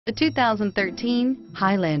The 2013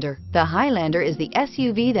 Highlander. The Highlander is the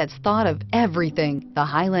SUV that's thought of everything. The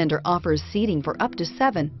Highlander offers seating for up to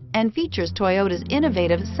 7 and features Toyota's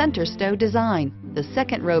innovative center stow design. The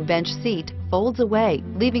second row bench seat folds away,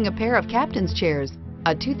 leaving a pair of captain's chairs.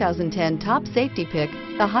 A 2010 top safety pick,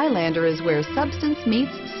 the Highlander is where substance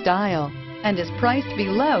meets style and is priced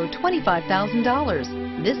below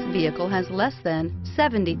 $25,000. This vehicle has less than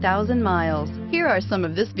 70,000 miles. Here are some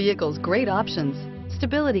of this vehicle's great options: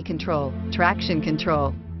 stability control, traction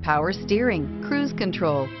control, power steering, cruise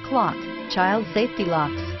control, clock, child safety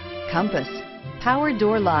locks, compass, power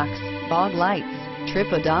door locks, fog lights,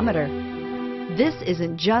 trip odometer. This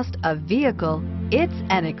isn't just a vehicle, it's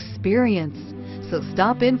an experience. So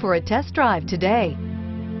stop in for a test drive today.